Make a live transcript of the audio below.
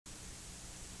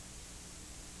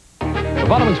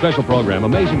following special program,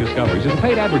 Amazing Discoveries, is a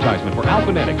paid advertisement for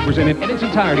Alpha-Netics, presented in its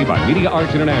entirety by Media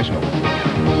Arts International.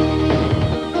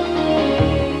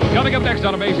 Coming up next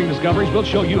on Amazing Discoveries, we'll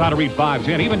show you how to read 5,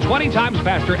 10, even 20 times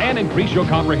faster and increase your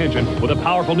comprehension with a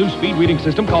powerful new speed reading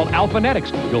system called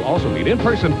Alpha-Netics. You'll also meet in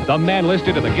person the man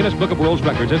listed in the Guinness Book of World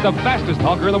Records as the fastest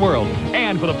talker in the world.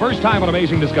 And for the first time on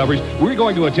Amazing Discoveries, we're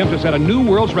going to attempt to set a new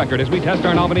world's record as we test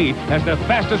our nominee as the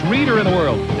fastest reader in the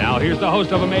world. Now, here's the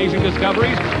host of Amazing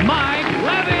Discoveries, Mike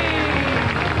Levey.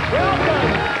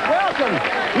 Welcome.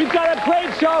 We've got a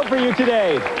great show for you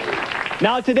today.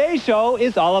 Now, today's show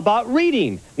is all about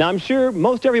reading. Now, I'm sure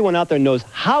most everyone out there knows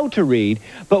how to read,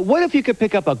 but what if you could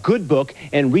pick up a good book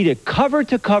and read it cover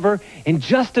to cover in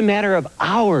just a matter of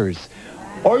hours?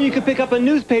 Or you could pick up a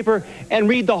newspaper and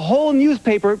read the whole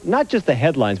newspaper, not just the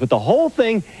headlines, but the whole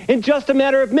thing in just a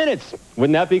matter of minutes.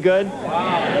 Wouldn't that be good?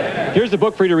 Wow. Here's a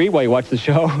book for you to read while you watch the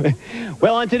show.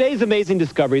 Well, on today's Amazing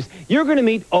Discoveries, you're going to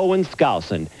meet Owen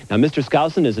Skousen. Now, Mr.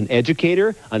 Skousen is an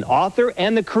educator, an author,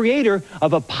 and the creator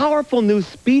of a powerful new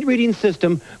speed reading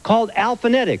system called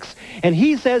Alpha-Netics. And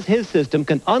he says his system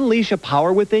can unleash a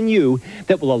power within you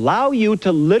that will allow you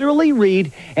to literally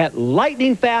read at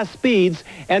lightning fast speeds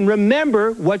and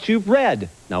remember what you've read.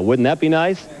 Now, wouldn't that be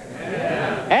nice?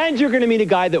 Yeah. And you're going to meet a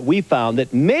guy that we found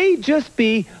that may just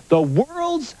be the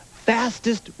world's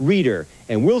fastest reader.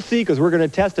 And we'll see, because we're going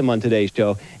to test him on today's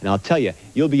show. And I'll tell you,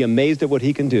 you'll be amazed at what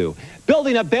he can do.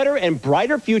 Building a better and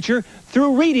brighter future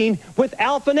through reading with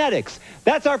Alpha-Netics.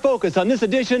 That's our focus on this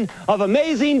edition of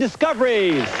Amazing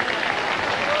Discoveries.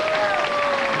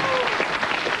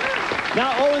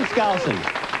 Now, Owen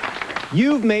Skousen,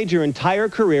 you've made your entire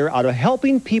career out of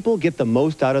helping people get the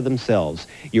most out of themselves.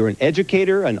 You're an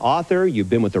educator, an author, you've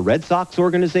been with the Red Sox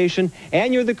organization,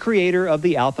 and you're the creator of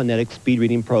the Alpha-Netics speed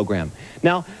reading program.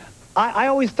 Now, I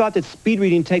always thought that speed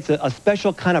reading takes a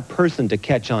special kind of person to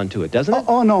catch on to it, doesn't it?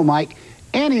 Oh, no, Mike.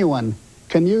 Anyone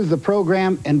can use the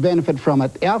program and benefit from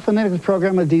it. The Alpha-Netics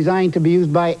program is designed to be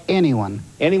used by anyone.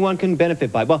 Anyone can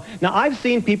benefit by it. Well, now, I've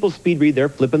seen people speed read. They're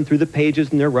flipping through the pages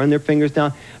and they're running their fingers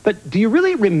down. But do you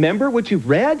really remember what you've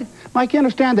read? Mike, you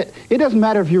understand that it doesn't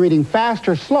matter if you're reading fast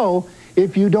or slow.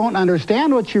 If you don't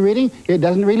understand what you're reading, it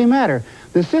doesn't really matter.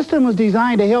 The system was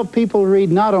designed to help people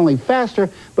read not only faster,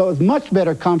 but with much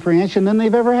better comprehension than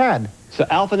they've ever had. So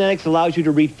Alpha-Netics allows you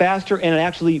to read faster, and it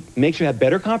actually makes you have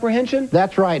better comprehension?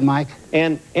 That's right, Mike.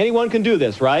 And anyone can do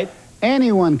this, right?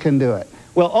 Anyone can do it.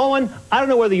 Well, Owen, I don't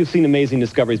know whether you've seen Amazing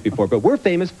Discoveries before, but we're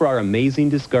famous for our Amazing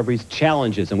Discoveries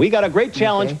challenges. And we got a great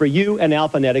challenge for you and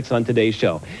Alpha-Netics on today's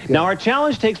show. Good. Now, our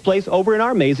challenge takes place over in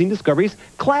our Amazing Discoveries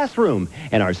classroom.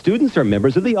 And our students are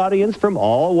members of the audience from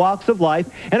all walks of life.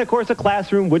 And, of course, a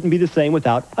classroom wouldn't be the same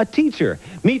without a teacher.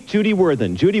 Meet Judy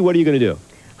Worthen. Judy, what are you going to do?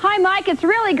 Hi, Mike. It's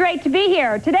really great to be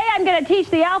here. Today, I'm going to teach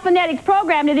the Alpha-Netics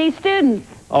program to these students.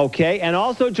 Okay, and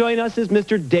also join us is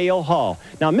Mr. Dale Hall.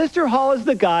 Now, Mr. Hall is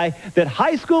the guy that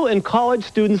high school and college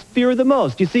students fear the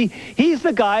most. You see, he's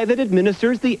the guy that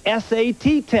administers the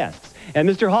SAT tests. And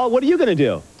Mr. Hall, what are you going to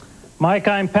do? Mike,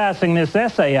 I'm passing this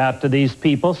essay out to these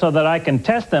people so that I can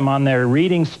test them on their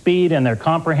reading speed and their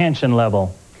comprehension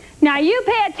level. Now, you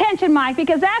pay attention, Mike,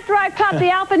 because after I've taught the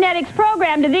Alpha-Netics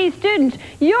program to these students,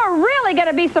 you're really going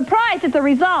to be surprised at the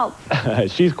results.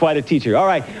 She's quite a teacher. All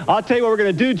right, I'll tell you what we're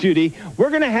going to do, Judy. We're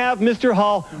going to have Mr.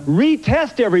 Hall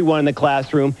retest everyone in the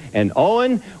classroom, and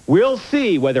Owen, we'll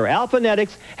see whether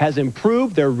Alpha-Netics has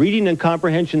improved their reading and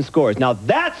comprehension scores. Now,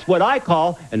 that's what I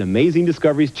call an Amazing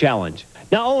Discoveries challenge.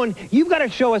 Now, Owen, you've got to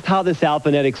show us how this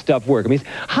Alpha-Netics stuff works. I mean,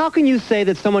 how can you say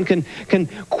that someone can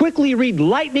quickly read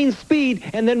lightning speed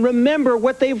and then remember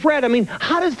what they've read? I mean,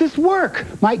 how does this work?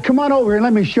 Mike, come on over and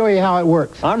let me show you how it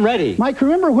works. I'm ready. Mike,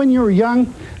 remember when you were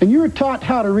young and you were taught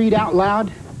how to read out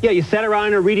loud? Yeah, you sat around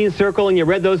in a reading circle and you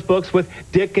read those books with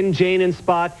Dick and Jane and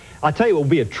Spot. I'll tell you, it will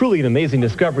be truly an amazing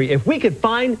discovery if we could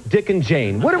find Dick and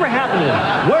Jane. Whatever happened to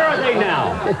them? Where are they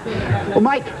now? Well,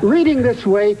 Mike, reading this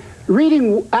way,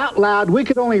 reading out loud, we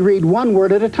could only read one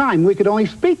word at a time. We could only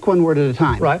speak one word at a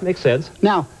time. Right, makes sense.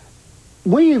 Now,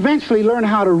 we eventually learn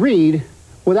how to read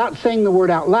without saying the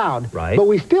word out loud. Right. But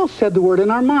we still said the word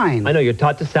in our mind. I know, you're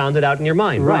taught to sound it out in your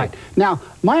mind. Right. Now,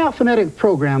 my Alpha-Netics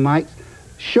program, Mike,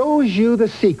 shows you the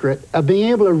secret of being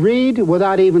able to read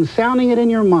without even sounding it in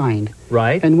your mind.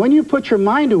 Right. And when you put your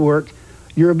mind to work,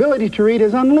 your ability to read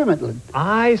is unlimited.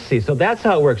 I see. So that's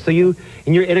how it works. So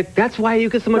that's why you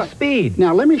get so much speed.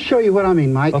 Now, let me show you what I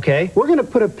mean, Mike. Okay. We're going to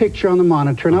put a picture on the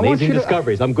monitor. And Amazing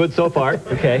Discoveries. I'm good so far.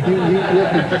 Okay.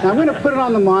 Now, I'm going to put it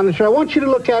on the monitor. I want you to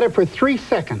look at it for 3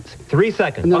 seconds. 3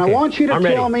 seconds. And then okay. I want you to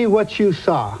tell me what you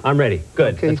saw. I'm ready.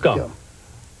 Good. Okay, let's go.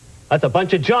 That's a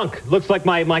bunch of junk. Looks like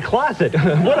my closet.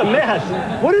 What a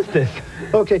mess. What is this?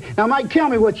 Okay, now Mike, tell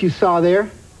me what you saw there.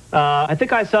 I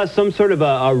think I saw some sort of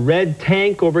a red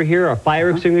tank over here, a fire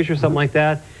extinguisher, something like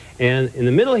that. And in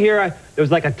the middle here, there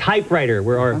was like a typewriter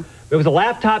where there was a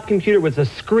laptop computer with a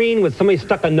screen with somebody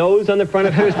stuck a nose on the front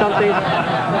of it or something,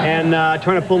 and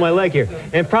trying to pull my leg here.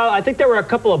 And I think there were a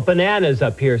couple of bananas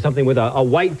up here, something with a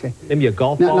white, maybe a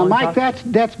golf ball. Now, Mike,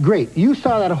 that's great. You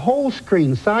saw that whole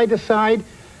screen, side to side,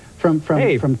 from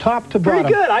top to bottom.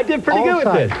 Pretty good. I did pretty good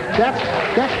with this.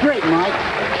 That's great, Mike.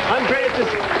 I'm great at this.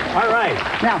 All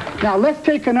right. Now let's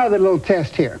take another little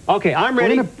test here. Okay, I'm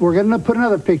ready. We're gonna put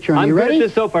another picture on. You ready? I'm good at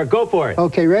this so far. Go for it.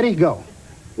 Okay, ready? Go.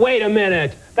 Wait a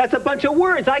minute. That's a bunch of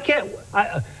words. I can't...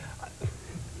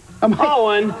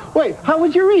 Owen. Wait, how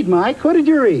would you read, Mike? What did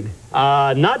you read?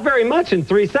 Not very much in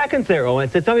 3 seconds there, Owen.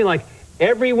 It said something like,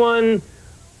 everyone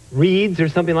reads or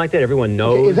something like that. Everyone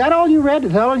knows. Okay, is that all you read?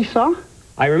 Is that all you saw?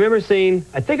 I remember seeing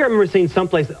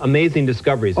someplace Amazing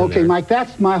Discoveries in there. Okay, Mike,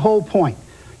 that's my whole point.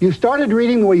 You started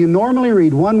reading the way you normally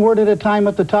read, one word at a time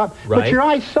at the top, but your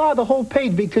eyes saw the whole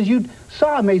page because you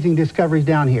saw Amazing Discoveries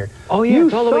down here. Oh, yeah,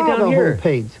 it's all the way down here. You saw the whole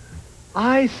page.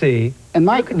 I see. And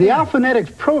Mike, the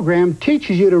Alpha-Netics program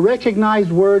teaches you to recognize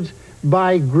words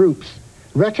by groups.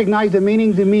 Recognize the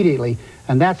meanings immediately,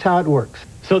 and that's how it works.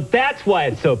 So that's why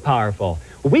it's so powerful.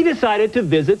 We decided to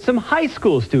visit some high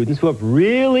school students who have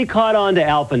really caught on to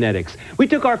Alpha-Netics. We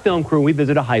took our film crew and we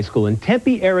visited a high school in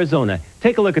Tempe, Arizona.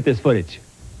 Take a look at this footage.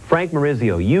 Frank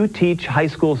Marizio, you teach high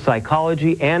school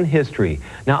psychology and history.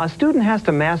 Now, a student has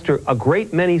to master a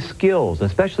great many skills,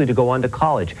 especially to go on to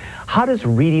college. How does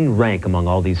reading rank among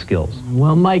all these skills?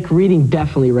 Well, Mike, reading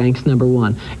definitely ranks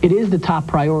 #1. It is the top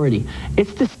priority.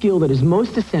 It's the skill that is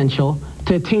most essential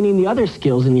to attaining the other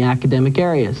skills in the academic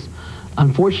areas.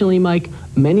 Unfortunately, Mike,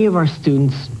 many of our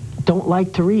students don't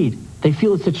like to read. They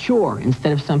feel it's a chore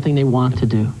instead of something they want to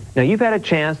do. Now, you've had a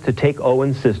chance to take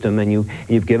Owen's system and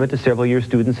you've given it to several of your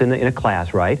students in a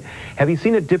class, right? Have you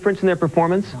seen a difference in their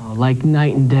performance? Oh, like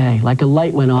night and day, like a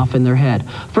light went off in their head.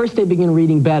 First, they begin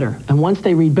reading better, and once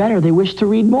they read better, they wish to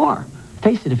read more.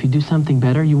 Face it, if you do something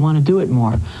better, you want to do it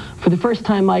more. For the first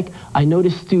time, Mike, I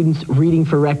noticed students reading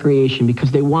for recreation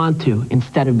because they want to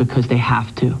instead of because they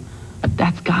have to.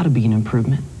 That's got to be an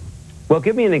improvement. Well,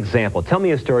 give me an example. Tell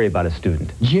me a story about a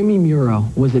student. Jimmy Muro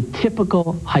was a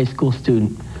typical high school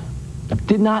student.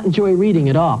 Did not enjoy reading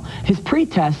at all. His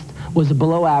pre-test was a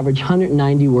below average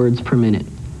 190 words per minute.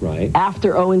 Right.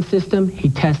 After Owen's system, he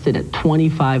tested at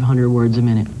 2,500 words a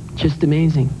minute. Just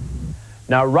amazing.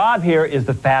 Now, Rob here is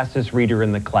the fastest reader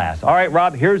in the class. All right,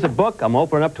 Rob, here's a book. I'm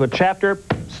opening up to a chapter.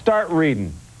 Start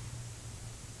reading.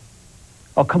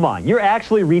 Oh, come on. You're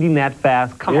actually reading that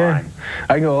fast? Come on.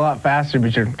 I can go a lot faster,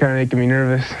 but you're kind of making me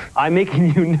nervous. I'm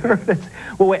making you nervous?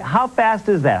 Well, wait, how fast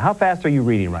is that? How fast are you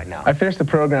reading right now? I finished the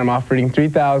program off reading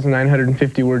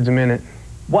 3,950 words a minute.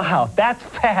 Wow, that's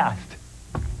fast.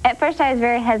 At first, I was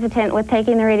very hesitant with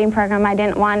taking the reading program. I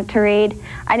didn't want to read.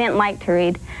 I didn't like to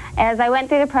read. As I went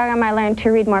through the program, I learned to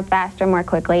read more faster, more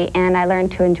quickly, and I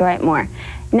learned to enjoy it more.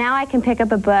 Now I can pick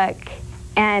up a book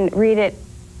and read it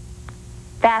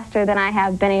faster than I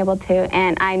have been able to,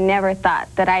 and I never thought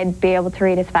that I'd be able to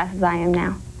read as fast as I am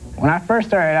now. When I first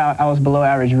started out, I was below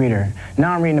average reader.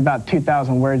 Now I'm reading about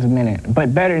 2,000 words a minute.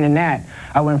 But better than that,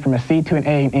 I went from a C to an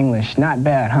A in English. Not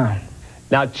bad, huh?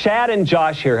 Now, Chad and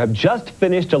Josh here have just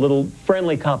finished a little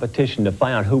friendly competition to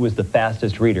find out who was the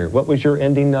fastest reader. What was your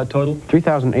ending total?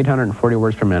 3,840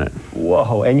 words per minute.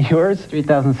 Whoa, and yours?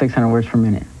 3,600 words per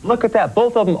minute. Look at that.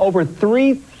 Both of them over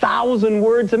 3,000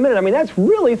 words a minute. I mean, that's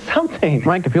really something.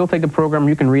 Mike, if you'll take the program,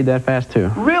 you can read that fast,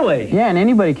 too. Really? Yeah, and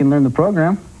anybody can learn the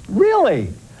program.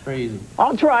 Really? Crazy.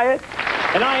 I'll try it.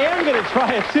 And I am going to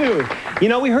try it, too. You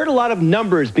know, we heard a lot of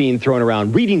numbers being thrown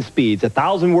around, reading speeds,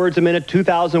 1,000 words a minute,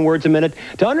 2,000 words a minute.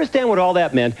 To understand what all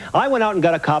that meant, I went out and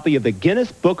got a copy of the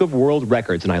Guinness Book of World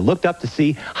Records, and I looked up to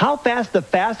see how fast the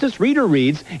fastest reader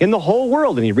reads in the whole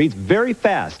world, and he reads very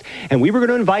fast. And we were going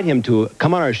to invite him to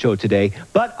come on our show today,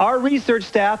 but our research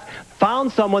staff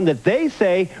found someone that they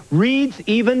say reads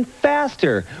even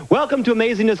faster. Welcome to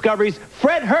Amazing Discoveries,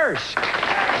 Fred Hirsch.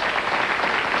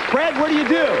 Fred, what do you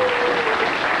do?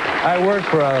 I work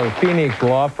for a Phoenix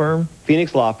law firm.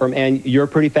 Phoenix law firm, and you're a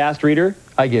pretty fast reader?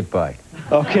 I get by.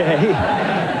 Okay.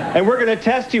 And we're going to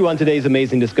test you on today's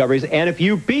Amazing Discoveries, and if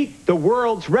you beat the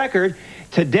world's record,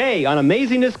 today on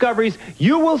Amazing Discoveries,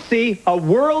 you will see a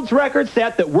world's record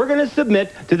set that we're going to submit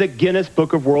to the Guinness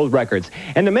Book of World Records.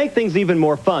 And to make things even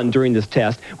more fun during this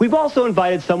test, we've also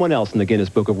invited someone else in the Guinness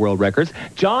Book of World Records,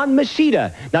 John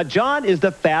Moschitta. Now, John is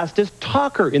the fastest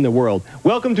talker in the world.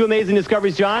 Welcome to Amazing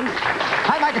Discoveries, John.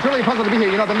 Hi, Mike. It's really a pleasure to be here.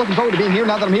 You know, I've been looking forward to being here.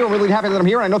 Now that I'm here, I'm really happy that I'm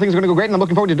here. I know things are going to go great, and I'm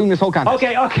looking forward to doing this whole contest.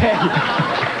 Okay.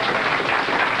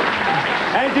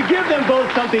 them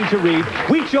both something to read.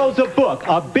 We chose a book,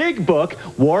 a big book,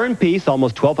 War and Peace,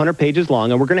 almost 1,200 pages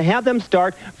long, and we're going to have them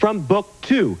start from book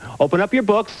 2. Open up your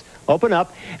books, open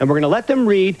up, and we're going to let them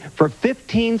read for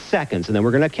 15 seconds, and then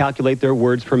we're going to calculate their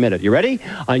words per minute. You ready?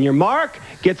 On your mark,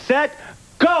 get set,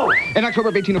 go! In October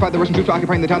of 1805, the Russian troops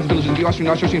occupying the towns and villages of the Austrian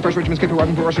 1st Regiments came to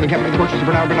Warden for Russian encampment in the fortress of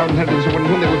Bernau. Bernau and headed to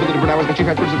whom they were visited. Bernau as the chief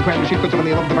headquarters of the command in chief. Put on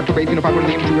the 11th of October 1805, one of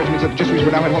the infantry regiments that just reached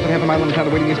Bernau had halted half a mile on the town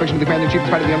awaiting the inspection of the command in chief.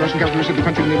 In spite of the un-Russian characteristics of the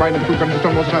country and the environment, the food comes to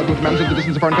stone walls of which mountains into the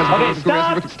distance of foreign cousins.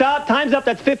 Okay, stop, time's up.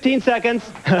 That's 15 seconds.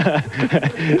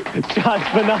 John's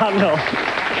phenomenal.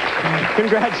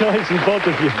 Congratulations, both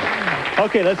of you.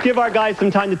 Okay, let's give our guys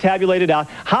some time to tabulate it out.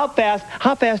 How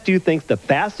fast do you think the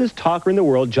fastest talker in the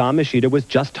world, John Moschitta, was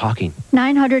just talking?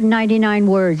 999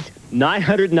 words.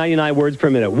 999 words per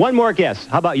minute. One more guess.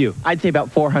 How about you? I'd say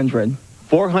about 400.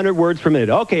 400 words per minute.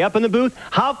 Okay, up in the booth.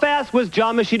 How fast was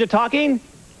John Moschitta talking?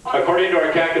 According to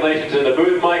our calculations in the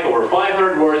booth, Mike, over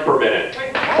 500 words per minute.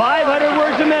 500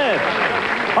 words a minute.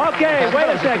 Okay, wait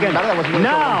a second.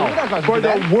 Now, for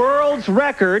the world's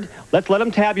record, let's let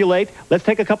them tabulate. Let's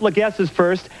take a couple of guesses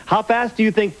first. How fast do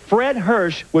you think Fred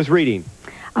Hirsch was reading?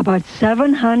 About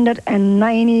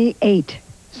 798.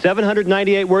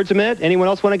 798 words a minute. Anyone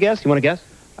else want to guess? You want to guess?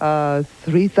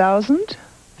 3,000?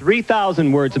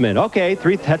 3,000 words a minute. Okay,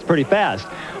 that's pretty fast.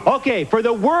 Okay, for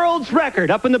the world's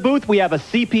record, up in the booth, we have a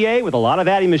CPA with a lot of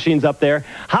adding machines up there.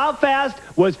 How fast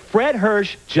was Fred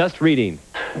Hirsch just reading?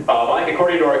 Mike,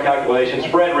 according to our calculations,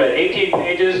 Fred read 18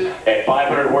 pages at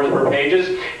 500 words per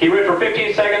pages. He read for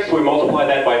 15 seconds, so we multiplied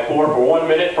that by 4 for 1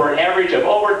 minute for an average of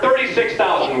over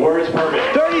 36,000 words per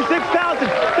minute. 36,000!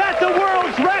 That's the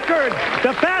world's record!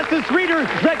 The fastest reader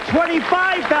read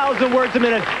 25,000 words a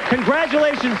minute.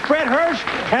 Congratulations, Fred Hirsch,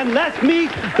 and let's meet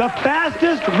the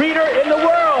fastest reader in the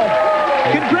world.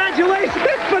 Congratulations,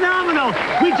 that's phenomenal.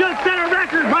 We just set a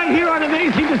record right here on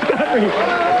Amazing Discovery.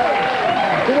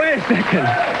 Wait a second.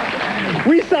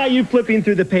 We saw you flipping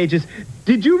through the pages.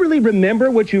 Did you really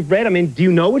remember what you've read? I mean, do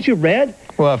you know what you've read?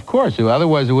 Well, of course.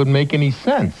 Otherwise, it wouldn't make any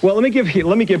sense. Well, let me give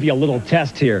you a little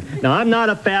test here. Now, I'm not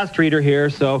a fast reader here,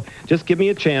 so just give me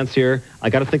a chance here. I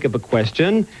got to think of a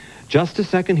question. Just a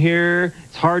second here.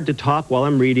 It's hard to talk while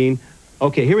I'm reading.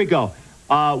 Okay, here we go.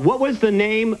 What was the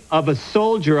name of a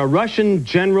soldier, a Russian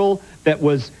general that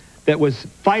was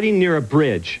fighting near a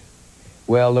bridge?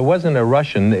 Well, there wasn't a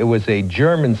Russian. It was a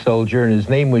German soldier, and his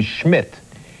name was Schmidt.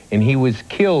 And he was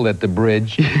killed at the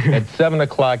bridge at 7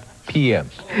 o'clock p.m.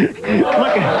 Absolutely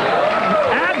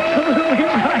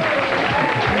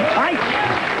right.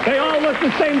 They all look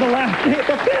the same the last day.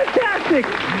 Fantastic.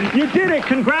 You did it.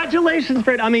 Congratulations,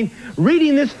 Fred. I mean,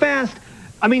 reading this fast,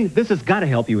 I mean, this has got to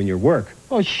help you in your work.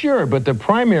 Well, sure, but the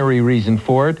primary reason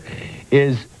for it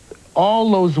is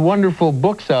all those wonderful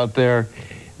books out there,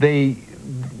 they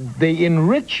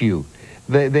enrich you.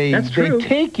 They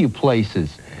take you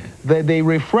places. They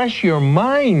refresh your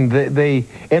mind.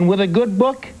 And with a good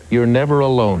book, you're never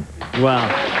alone. Wow.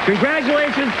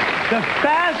 Congratulations, the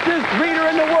fastest reader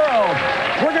in the world.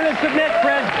 We're going to submit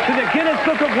Fred to the Guinness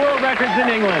Book of World Records in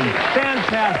England.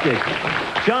 Fantastic.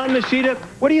 John Moschitta,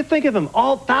 what do you think of him?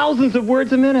 All thousands of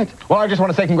words a minute. Well, I just want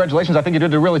to say congratulations. I think you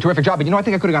did a really terrific job. But, you know, I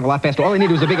think I could have gone a lot faster. All I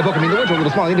needed was a bigger book. I mean, the words were a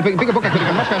little small. I needed a bigger book. I could have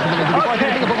gone much faster than I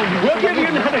did before. Okay. We'll give you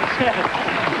another chance.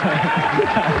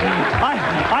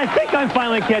 I think I'm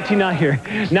finally catching on here.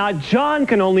 Now, John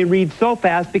can only read so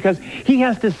fast because he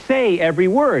has to say every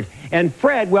word. And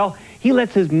Fred, well, he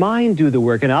lets his mind do the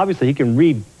work. And obviously, he can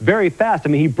read very fast. I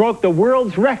mean, he broke the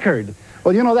world's record.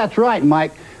 Well, you know, that's right,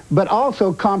 Mike. But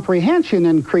also comprehension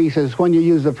increases when you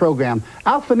use the program.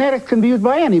 Alpha-Netics can be used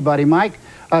by anybody, Mike,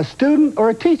 a student or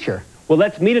a teacher. Well,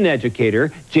 let's meet an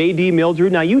educator, J.D.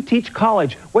 Mildrew. Now, you teach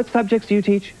college. What subjects do you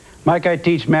teach? Mike, I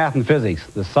teach math and physics,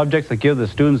 the subjects that give the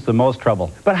students the most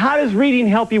trouble. But how does reading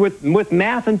help you with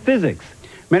math and physics?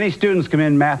 Many students come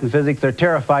in math and physics. They're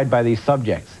terrified by these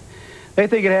subjects. They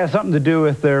think it has something to do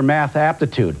with their math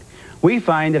aptitude. We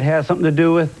find it has something to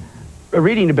do with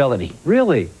reading ability.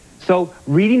 Really? So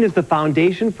reading is the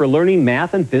foundation for learning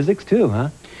math and physics too, huh?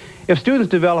 If students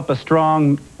develop a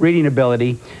strong reading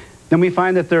ability, then we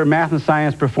find that their math and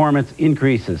science performance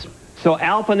increases. So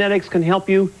Alpha-Netics can help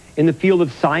you in the field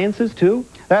of sciences too?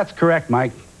 That's correct,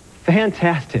 Mike.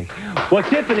 Fantastic. Well,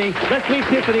 Tiffany, let's meet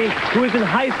Tiffany, who is in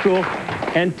high school,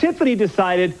 and Tiffany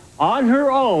decided on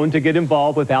her own to get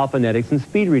involved with Alpha-Netics and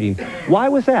speed reading. Why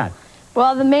was that?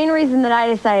 Well, the main reason that I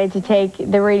decided to take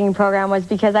the reading program was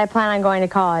because I plan on going to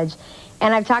college.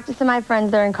 And I've talked to some of my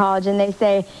friends that are in college, and they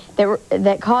say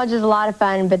that college is a lot of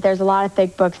fun, but there's a lot of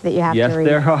thick books that you have to read. Yes,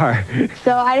 there are.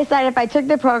 So I decided if I took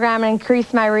the program and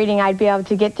increased my reading, I'd be able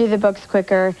to get through the books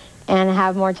quicker and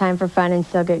have more time for fun and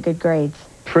still get good grades.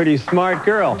 pretty smart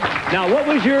girl. Now, what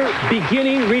was your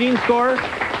beginning reading score?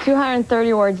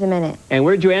 230 words a minute. And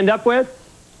where'd you end up with?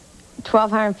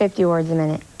 1,250 words a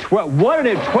minute.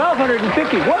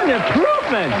 1,250. What an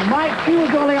improvement! And Mike, he was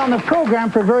only on the program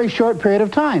for a very short period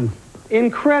of time.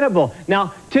 Incredible.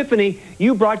 Now, Tiffany,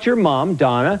 you brought your mom,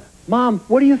 Donna. Mom,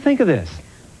 what do you think of this?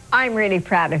 I'm really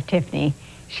proud of Tiffany.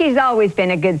 She's always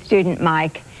been a good student,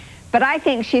 Mike. But I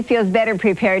think she feels better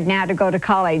prepared now to go to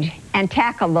college and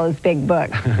tackle those big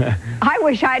books. I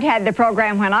wish I'd had the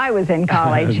program when I was in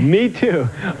college. Me too.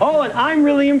 Oh, and I'm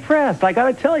really impressed, I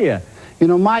gotta tell you. You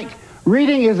know, Mike,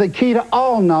 reading is the key to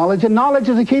all knowledge, and knowledge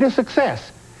is the key to success.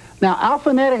 Now,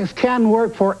 Alpha-Netics can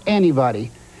work for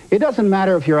anybody. It doesn't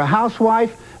matter if you're a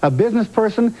housewife, a business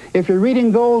person, if your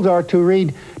reading goals are to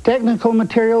read technical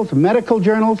materials, medical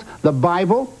journals, the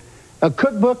Bible, a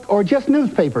cookbook, or just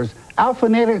newspapers.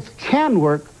 Alpha-Netics can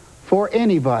work for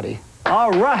anybody. All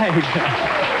right.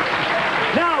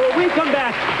 Now, when we come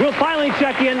back, we'll finally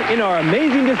check in our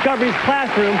Amazing Discoveries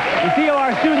classroom and see how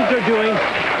our students are doing.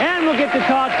 And we'll get to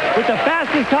talk with the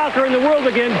fastest talker in the world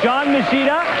again, John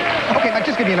Moschitta. Okay, Mike,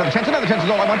 just give me another chance. Another chance is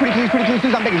all I want. Pretty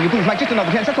please, I'm begging you. Please, Mike, just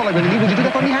another chance. That's all I really need. Would you do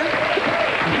that for me, huh?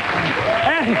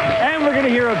 And we're going to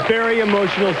hear a very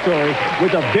emotional story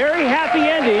with a very happy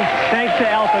ending thanks to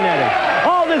Alpha-Netics.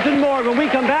 All this and more when we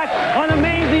come back on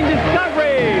Amazing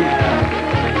Discoveries.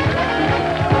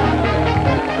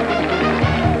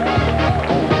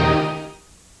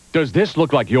 Does this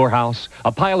look like your house?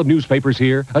 A pile of newspapers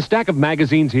here, a stack of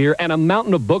magazines here, and a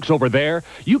mountain of books over there?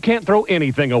 You can't throw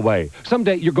anything away.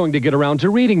 Someday you're going to get around to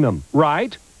reading them,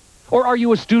 right? Or are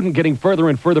you a student getting further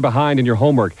and further behind in your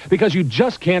homework because you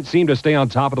just can't seem to stay on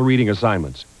top of the reading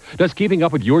assignments? Does keeping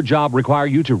up with your job require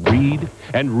you to read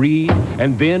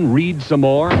and then read some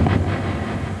more?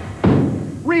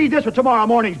 Read this for tomorrow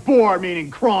morning's board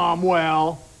meeting,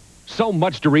 Cromwell. So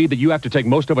much to read that you have to take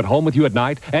most of it home with you at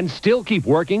night and still keep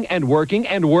working and working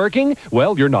and working?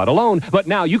 Well, you're not alone. But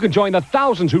now you can join the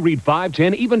thousands who read 5,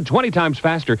 10, even 20 times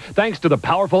faster thanks to the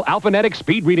powerful Alpha-Netics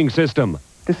speed reading system.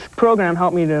 This program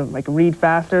helped me to read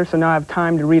faster, so now I have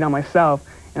time to read on myself.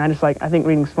 And I think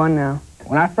reading's fun now.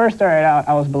 When I first started out,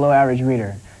 I was below average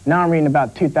reader. Now I'm reading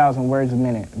about 2,000 words a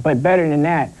minute. But better than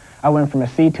that, I went from a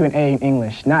C to an A in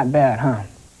English. Not bad, huh?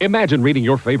 Imagine reading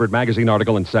your favorite magazine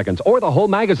article in seconds, or the whole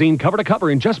magazine cover to cover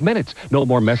in just minutes. No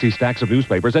more messy stacks of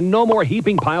newspapers, and no more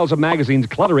heaping piles of magazines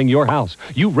cluttering your house.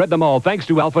 You've read them all thanks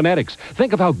to Alpha-Netics.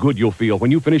 Think of how good you'll feel when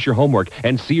you finish your homework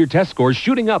and see your test scores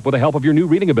shooting up with the help of your new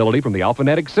reading ability from the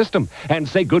Alpha-Netics system. And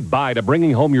say goodbye to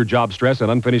bringing home your job stress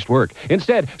and unfinished work.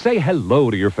 Instead, say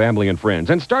hello to your family and friends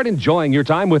and start enjoying your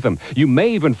time with them. You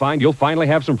may even find you'll finally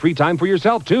have some free time for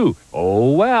yourself, too.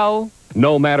 Oh, well.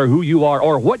 No matter who you are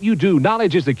or what you do,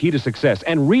 knowledge is the key to success,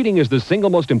 and reading is the single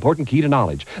most important key to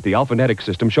knowledge. The Alpha-Netics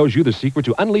system shows you the secret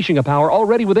to unleashing a power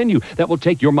already within you that will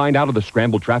take your mind out of the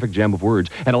scrambled traffic jam of words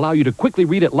and allow you to quickly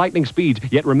read at lightning speeds,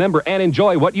 yet remember and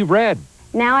enjoy what you've read.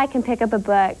 Now I can pick up a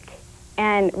book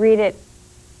and read it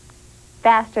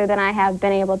faster than I have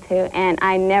been able to, and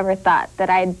I never thought that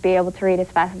I'd be able to read as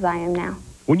fast as I am now.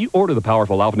 When you order the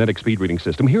powerful Alpha-Netics speed reading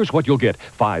system, here's what you'll get.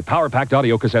 5 power-packed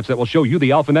audio cassettes that will show you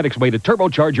the Alpha-Netics way to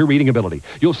turbocharge your reading ability.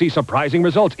 You'll see surprising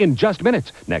results in just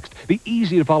minutes. Next, the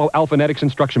easy-to-follow Alpha-Netics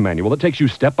instruction manual that takes you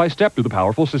step-by-step through the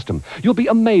powerful system. You'll be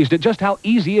amazed at just how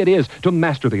easy it is to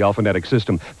master the Alpha-Netics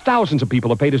system. Thousands of people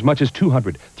have paid as much as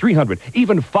 $200, $300,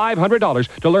 even $500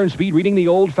 to learn speed reading the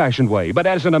old-fashioned way. But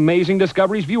as an Amazing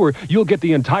Discoveries viewer, you'll get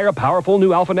the entire powerful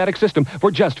new Alpha-Netics system for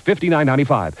just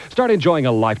 $59.95. Start enjoying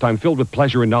a lifetime filled with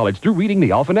pleasure and knowledge through reading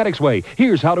the Alpha-Netics way.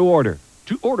 Here's how to order.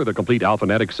 To order the complete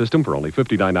Alpha-Netics system for only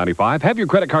 $59.95, have your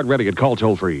credit card ready and call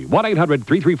toll-free.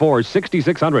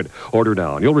 1-800-334-6600. Order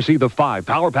now, and you'll receive the 5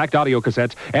 power-packed audio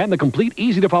cassettes and the complete,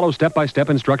 easy-to-follow step-by-step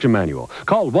instruction manual.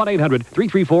 Call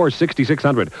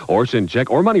 1-800-334-6600 or send check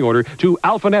or money order to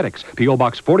Alpha-Netics, P.O.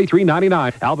 Box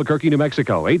 4399, Albuquerque, New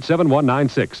Mexico,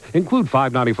 87196. Include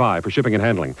 $5.95 for shipping and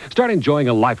handling. Start enjoying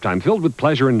a lifetime filled with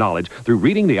pleasure and knowledge through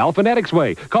reading the Alpha-Netics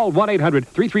way. Call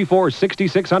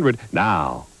 1-800-334-6600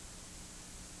 now.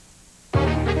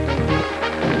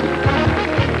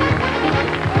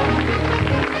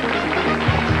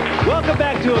 Welcome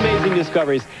back to Amazing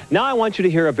Discoveries. Now I want you to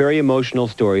hear a very emotional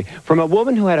story from a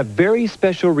woman who had a very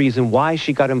special reason why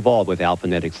she got involved with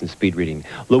Alpha-Netics and speed reading.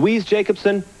 Louise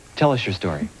Jacobson, tell us your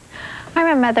story.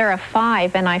 I'm a mother of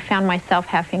 5, and I found myself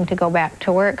having to go back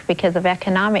to work because of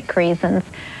economic reasons.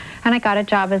 And I got a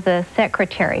job as a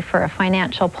secretary for a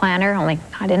financial planner, only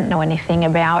I didn't know anything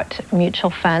about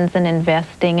mutual funds and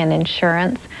investing and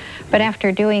insurance. But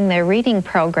after doing the reading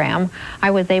program, I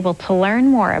was able to learn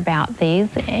more about these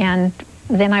and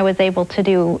then I was able to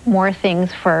do more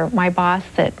things for my boss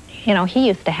that, you know, he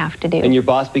used to have to do. And your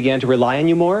boss began to rely on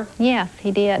you more? Yes,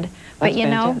 he did. But you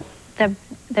know,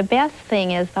 the best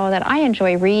thing is, though, that I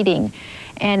enjoy reading,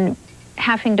 and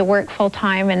having to work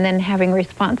full-time and then having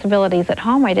responsibilities at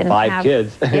home. I didn't have... 5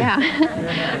 kids.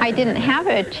 Yeah. I didn't have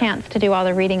a chance to do all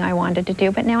the reading I wanted to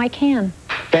do, but now I can.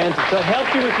 Fantastic. So it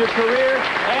helps you with your career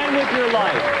and with your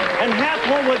life. And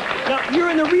half one with... Now, you're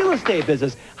in the real estate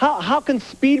business. How can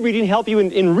speed reading help you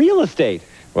in real estate?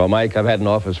 Well, Mike, I've had an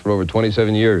office for over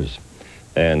 27 years,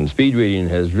 and speed reading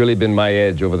has really been my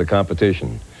edge over the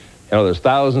competition. You know, there's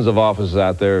thousands of offices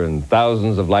out there and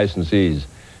thousands of licensees,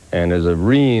 and there's a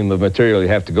ream of material you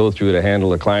have to go through to handle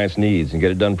the client's needs and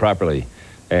get it done properly.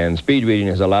 And speed reading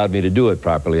has allowed me to do it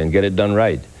properly and get it done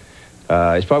right.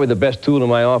 It's probably the best tool in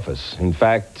my office. In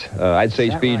fact, I'd say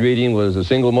speed reading was the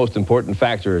single most important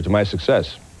factor to my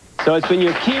success. So it's been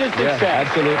your key to success. Yeah,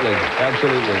 absolutely,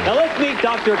 absolutely. Now let's meet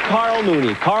Dr. Carl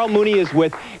Mooney. Carl Mooney is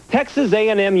with Texas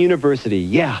A&M University.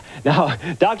 Yeah. Now,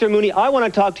 Dr. Mooney, I want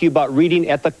to talk to you about reading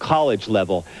at the college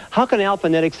level. How can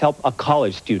Alpha-Netics help a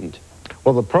college student?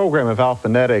 Well, the program of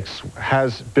Alpha-Netics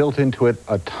has built into it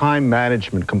a time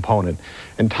management component.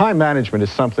 And time management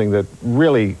is something that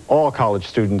really all college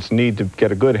students need to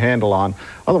get a good handle on.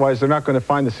 Otherwise, they're not going to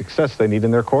find the success they need in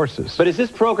their courses. But is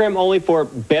this program only for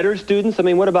better students? I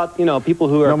mean, what about, you know, people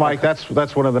who are... No, Mike, that's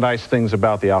one of the nice things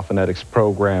about the Alpha-Netics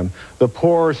program. The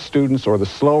poorer students or the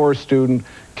slower student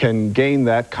can gain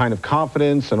that kind of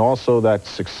confidence and also that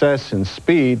success and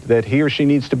speed that he or she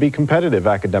needs to be competitive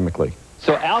academically.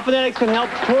 So Alpha-Netics can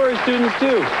help poorer students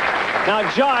too.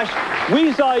 Now, Josh,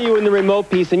 we saw you in the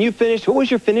remote piece, and you finished, what was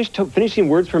your finishing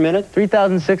words per minute?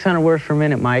 3,600 words per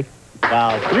minute, Mike.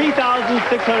 Wow,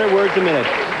 3,600 words a minute.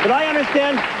 But I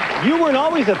understand you weren't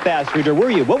always a fast reader,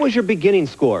 were you? What was your beginning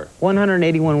score?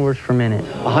 181 words per minute.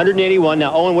 181.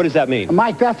 Now, Owen, what does that mean?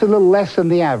 Mike, that's a little less than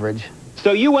the average.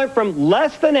 So you went from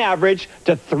less than average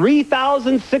to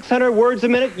 3,600 words a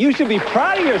minute. You should be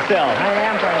proud of yourself. I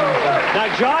am proud of myself.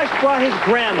 Now, Josh brought his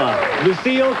grandma.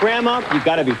 Lucille, Grandma, you've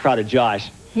got to be proud of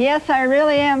Josh. Yes, I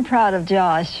really am proud of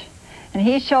Josh. And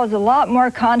he shows a lot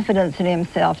more confidence in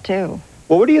himself, too.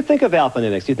 Well, what do you think of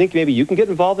Alpha-Netics? Do you think maybe you can get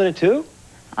involved in it, too?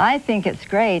 I think it's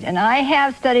great. And I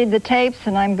have studied the tapes,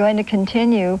 and I'm going to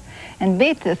continue and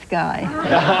beat this guy.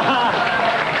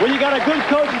 Well, you got a good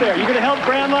coach there. You going to help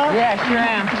Grandma? Yes, sure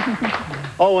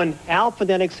am. Owen,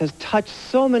 Alpha-Netics has touched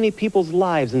so many people's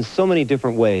lives in so many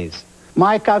different ways.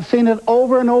 Mike, I've seen it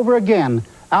over and over again.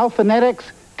 Alpha-Netics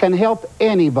can help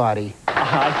anybody.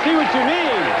 I see what you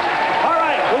mean. All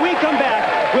right, when we come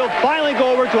back, we'll finally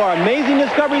go over to our Amazing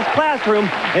Discoveries classroom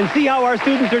and see how our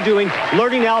students are doing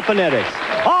learning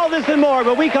Alpha-Netics. All this and more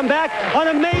when we come back on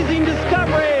Amazing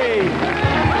Discoveries.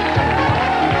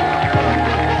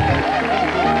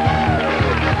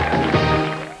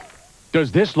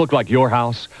 Does this look like your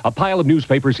house? A pile of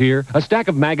newspapers here, a stack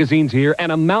of magazines here, and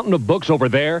a mountain of books over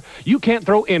there? You can't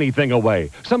throw anything away.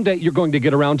 Someday you're going to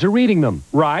get around to reading them,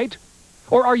 right?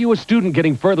 Or are you a student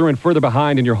getting further and further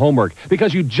behind in your homework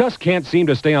because you just can't seem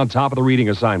to stay on top of the reading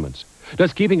assignments?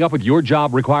 Does keeping up with your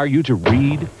job require you to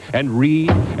read and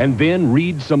then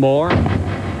read some more?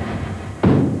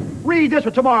 Read this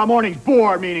for tomorrow morning's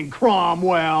board meeting,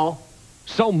 Cromwell.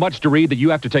 So much to read that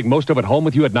you have to take most of it home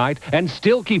with you at night and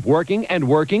still keep working and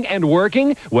working and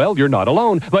working? Well, you're not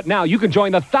alone. But now you can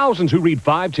join the thousands who read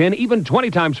 5, 10, even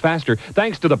 20 times faster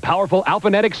thanks to the powerful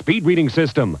Alpha-Netics speed reading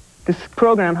system. This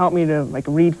program helped me to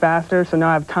read faster, so now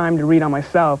I have time to read on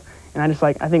myself. And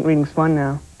I think reading's fun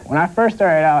now. When I first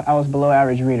started out, I was below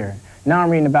average reader. Now I'm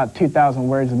reading about 2,000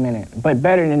 words a minute. But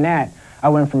better than that, I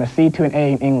went from a C to an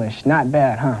A in English. Not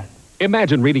bad, huh?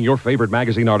 Imagine reading your favorite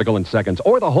magazine article in seconds,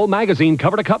 or the whole magazine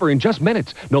cover to cover in just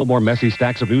minutes. No more messy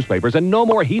stacks of newspapers, and no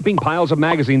more heaping piles of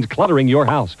magazines cluttering your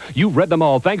house. You've read them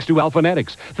all thanks to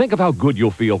Alpha-Netics. Think of how good you'll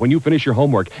feel when you finish your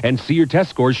homework and see your test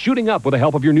scores shooting up with the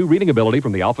help of your new reading ability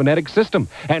from the Alpha-Netics system.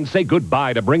 And say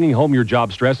goodbye to bringing home your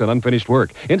job stress and unfinished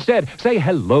work. Instead, say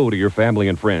hello to your family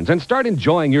and friends and start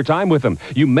enjoying your time with them.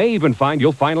 You may even find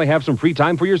you'll finally have some free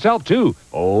time for yourself, too.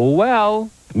 Oh, well.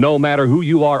 No matter who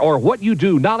you are or what you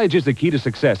do, knowledge is the key to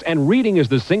success, and reading is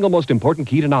the single most important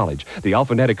key to knowledge. The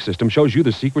Alpha-Netics system shows you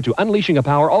the secret to unleashing a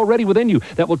power already within you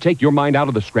that will take your mind out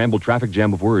of the scrambled traffic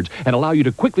jam of words and allow you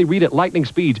to quickly read at lightning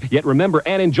speeds, yet remember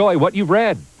and enjoy what you've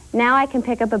read. Now I can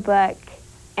pick up a book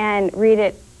and read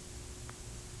it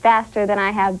faster than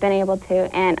I have been able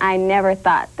to, and I never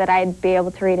thought that I'd be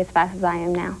able to read as fast as I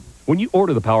am now. When you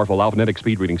order the powerful Alpha-Netics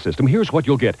speed reading system, here's what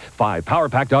you'll get. 5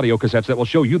 power-packed audio cassettes that will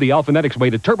show you the Alpha-Netics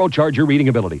way to turbocharge your reading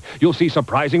ability. You'll see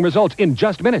surprising results in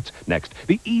just minutes. Next,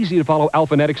 the easy-to-follow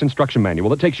Alpha-Netics instruction manual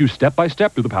that takes you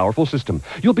step-by-step through the powerful system.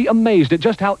 You'll be amazed at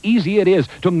just how easy it is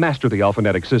to master the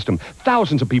Alpha-Netics system.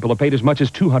 Thousands of people have paid as much as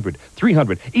 $200,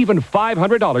 $300, even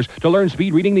 $500 to learn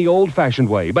speed reading the old-fashioned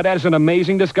way. But as an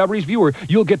Amazing Discoveries viewer,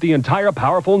 you'll get the entire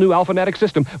powerful new Alpha-Netics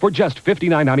system for just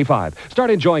 $59.95. Start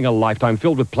enjoying a lifetime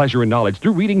filled with pleasure and knowledge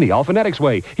through reading the Alpha-Netics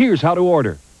way. Here's how to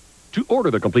order. To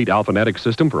order the complete Alpha-Netics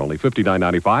system for only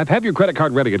 $59.95, have your credit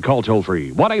card ready and call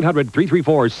toll-free.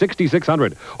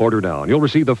 1-800-334-6600. Order now, and you'll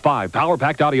receive the 5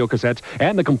 power-packed audio cassettes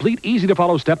and the complete,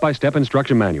 easy-to-follow step-by-step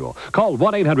instruction manual. Call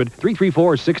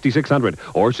 1-800-334-6600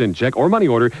 or send check or money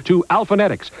order to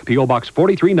Alpha-Netics, P.O. Box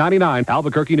 4399,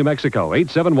 Albuquerque, New Mexico,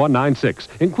 87196.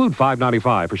 Include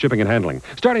 $5.95 for shipping and handling.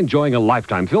 Start enjoying a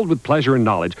lifetime filled with pleasure and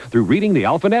knowledge through reading the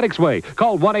Alpha-Netics way.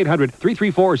 Call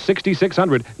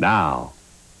 1-800-334-6600 now.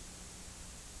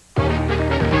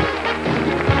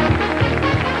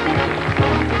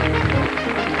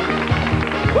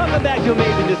 Welcome back to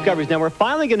Amazing Discoveries. Now, we're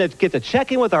finally going to get to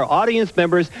check in with our audience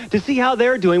members to see how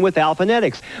they're doing with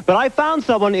Alpha-Netics. But I found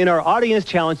someone in our audience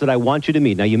challenge that I want you to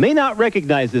meet. Now, you may not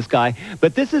recognize this guy,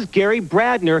 but this is Gary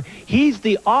Bradner. He's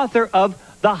the author of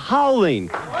The Howling.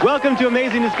 Welcome to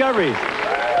Amazing Discoveries.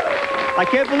 I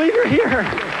can't believe you're here.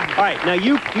 All right, now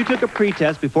you took a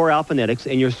pretest before Alpha-Netics,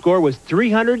 and your score was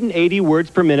 380 words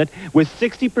per minute with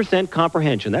 60%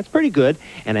 comprehension. That's pretty good.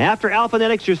 And after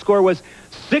Alpha-Netics, your score was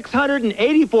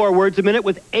 684 words a minute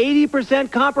with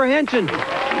 80% comprehension.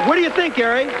 What do you think,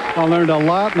 Gary? I learned a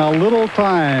lot in a little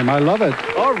time. I love it.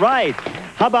 All right.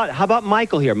 How about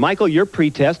Michael here? Michael, your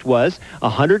pretest was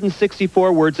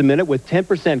 164 words a minute with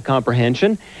 10%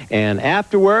 comprehension. And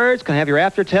afterwards, can I have your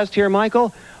after test here,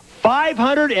 Michael?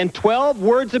 512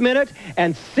 words a minute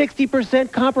and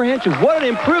 60% comprehension. What an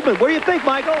improvement. What do you think,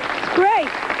 Michael? It's great.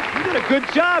 You did a good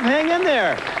job. Hang in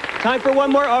there. Time for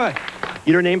one more. All right.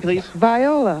 Your name, please?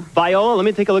 Viola. Viola, let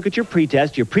me take a look at your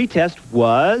pretest. Your pretest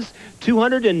was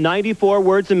 294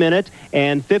 words a minute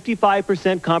and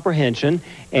 55% comprehension.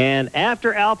 And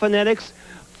after Alpha-Netics,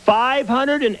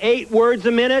 508 words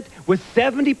a minute with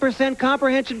 70%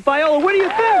 comprehension. Viola, what do you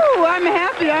think? Oh, I'm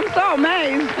happy. I'm so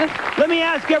amazed. Let me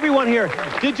ask everyone here,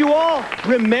 did you all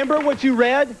remember what you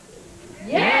read?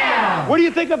 Yeah. What do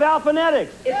you think of Alpha-Netics?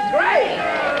 It's great.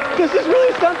 This is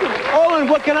really something. Owen,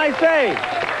 what can I say?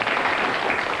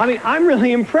 I mean, I'm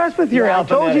really impressed with your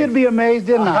Alpha-Netics. I told you you'd be amazed,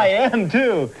 didn't I? I am,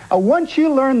 too. Once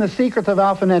you learn the secrets of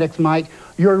Alpha-Netics, Mike,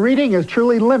 your reading is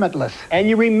truly limitless. And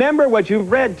you remember what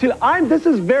you've read, too. This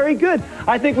is very good.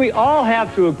 I think we all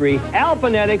have to agree.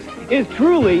 Alpha-Netics is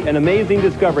truly an amazing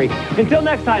discovery. Until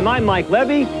next time, I'm Mike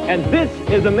Levey, and this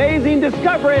is Amazing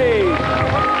Discoveries.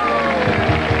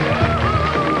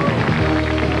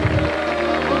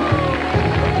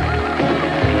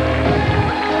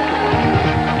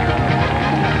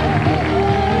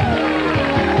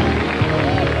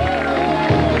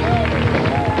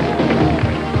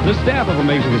 The staff of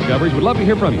Amazing Discoveries would love to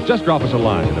hear from you. Just drop us a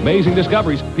line at Amazing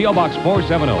Discoveries, P.O. Box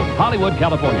 470, Hollywood,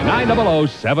 California,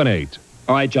 90078.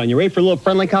 All right, John, you ready for a little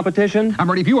friendly competition? I'm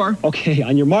ready if you are. Okay,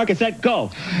 on your mark, get set,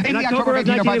 go. In October of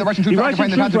 1905, the Russian troops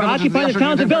were occupying the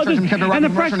towns and villages, and the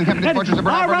French...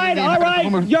 All right,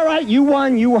 you're right, you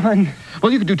won.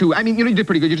 Well, you could do too. I mean, you did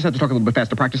pretty good. You just have to talk a little bit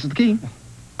faster. Practice is the key.